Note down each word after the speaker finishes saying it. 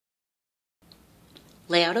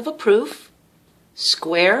Layout of a proof,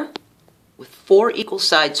 square with 4 equal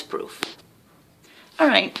sides proof.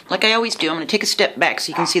 Alright, like I always do, I'm going to take a step back so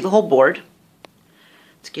you can see the whole board.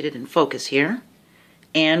 Let's get it in focus here.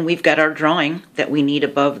 And we've got our drawing that we need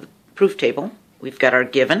above the proof table. We've got our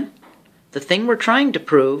given, the thing we're trying to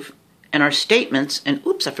prove, and our statements, and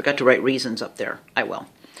oops, I forgot to write reasons up there. I will.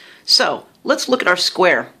 So, let's look at our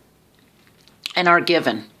square and our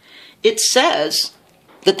given. It says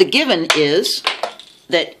that the given is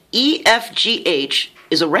that EFGH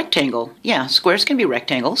is a rectangle. Yeah, squares can be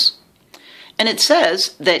rectangles. And it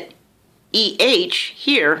says that EH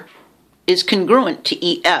here is congruent to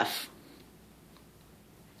EF.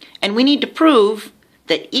 And we need to prove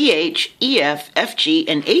that EH, EF, FG,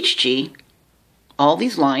 and HG, all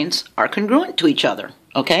these lines, are congruent to each other.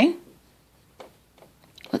 Okay?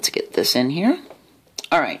 Let's get this in here.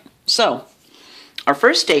 Alright, so our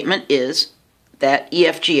first statement is that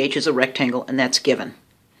EFGH is a rectangle, and that's given.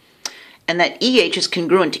 And that EH is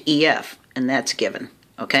congruent to EF, and that's given.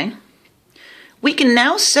 Okay? We can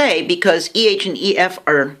now say, because EH and EF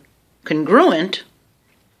are congruent,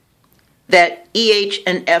 that EH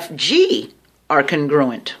and FG are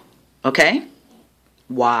congruent. Okay?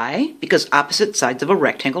 Why? Because opposite sides of a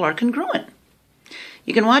rectangle are congruent.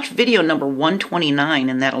 You can watch video number 129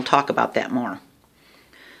 and that'll talk about that more.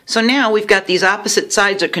 So now we've got these opposite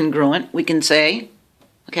sides are congruent. We can say,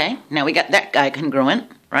 okay, now we got that guy congruent,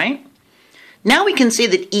 right? Now we can see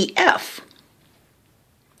that EF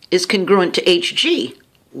is congruent to HG.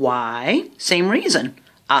 Why? Same reason.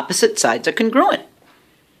 Opposite sides are congruent.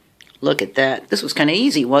 Look at that. This was kind of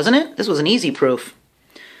easy, wasn't it? This was an easy proof.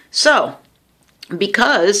 So,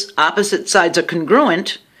 because opposite sides are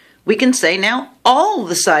congruent, we can say now all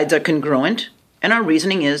the sides are congruent, and our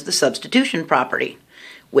reasoning is the substitution property,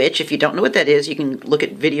 which, if you don't know what that is, you can look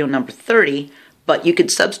at video number 30, but you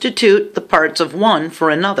could substitute the parts of one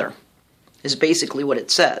for another, is basically what it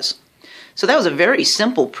says. So that was a very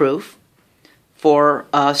simple proof for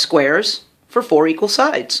squares for 4 equal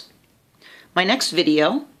sides. My next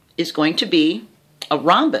video is going to be a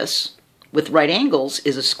rhombus with right angles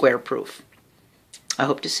is a square proof. I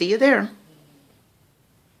hope to see you there.